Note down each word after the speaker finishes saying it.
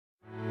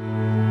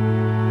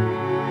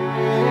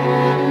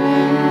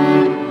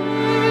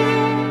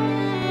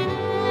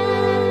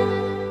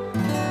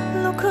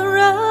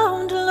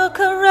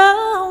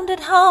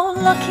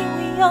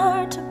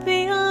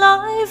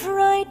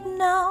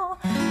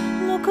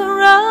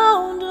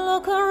around,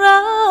 look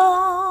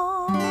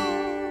around.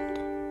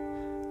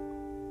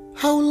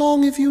 How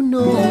long have you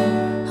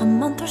known? A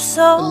month or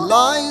so.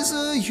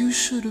 Eliza, you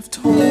should have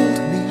told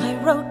me. I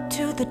wrote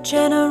to the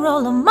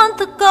general a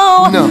month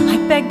ago. No. I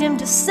begged him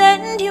to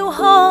send you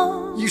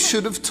home. You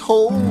should have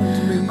told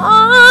me.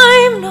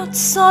 I'm not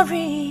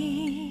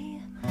sorry.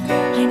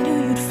 I knew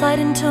you'd fight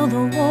until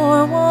the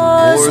war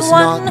was War's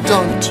won. not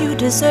done. But you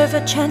deserve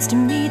a chance to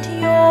meet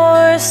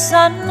your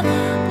son.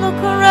 Look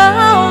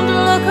around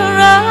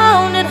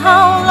at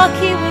how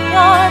lucky we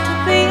are to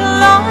be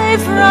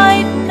alive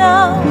right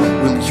now.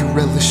 Will you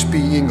relish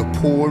being a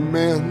poor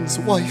man's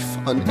wife,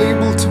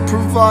 unable to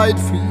provide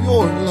for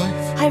your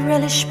life? I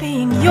relish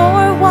being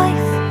your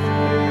wife.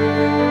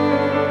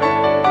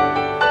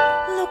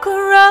 Look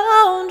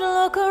around,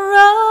 look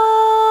around.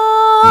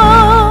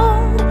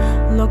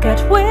 Look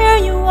at where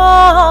you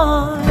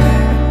are.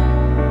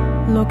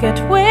 Look at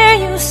where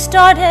you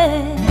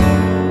started.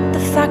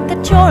 The fact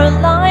that you're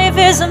alive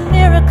is a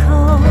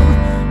miracle.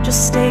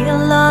 Just stay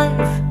alive,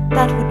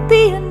 that would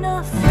be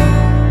enough.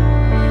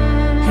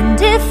 And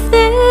if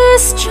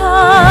this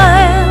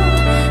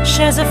child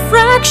shares a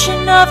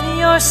fraction of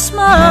your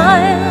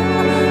smile,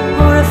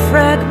 or a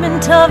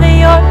fragment of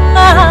your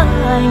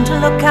mind,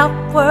 look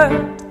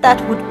outward, that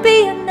would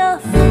be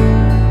enough.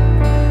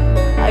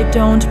 I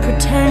don't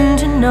pretend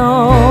to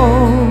know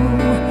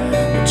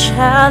the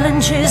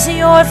challenges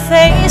you're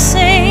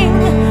facing,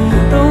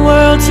 the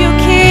worlds you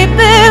keep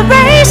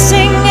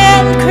erasing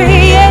and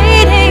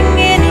creating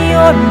in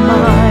your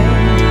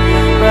mind,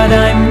 but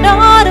I'm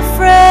not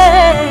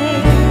afraid.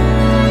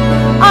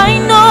 I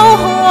know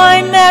who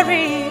I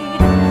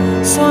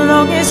married, so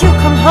long as you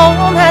come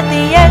home at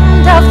the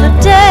end of the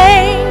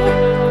day,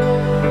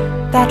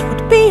 that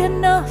would be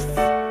enough.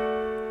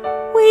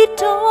 We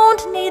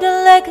don't need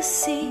a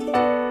legacy,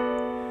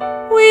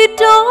 we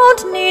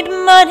don't need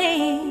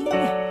money.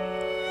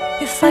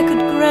 If I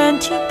could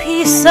grant you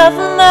peace of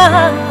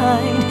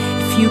mind,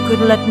 if you could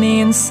let me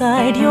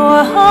inside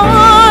your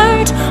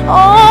heart,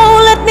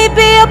 oh, let me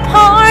be a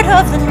part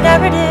of the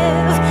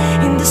narrative,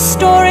 in the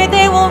story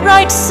they will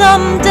write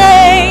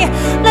someday.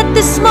 Let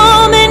this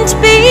moment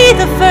be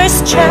the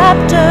first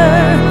chapter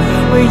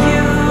where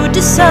you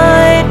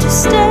decide to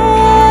stay.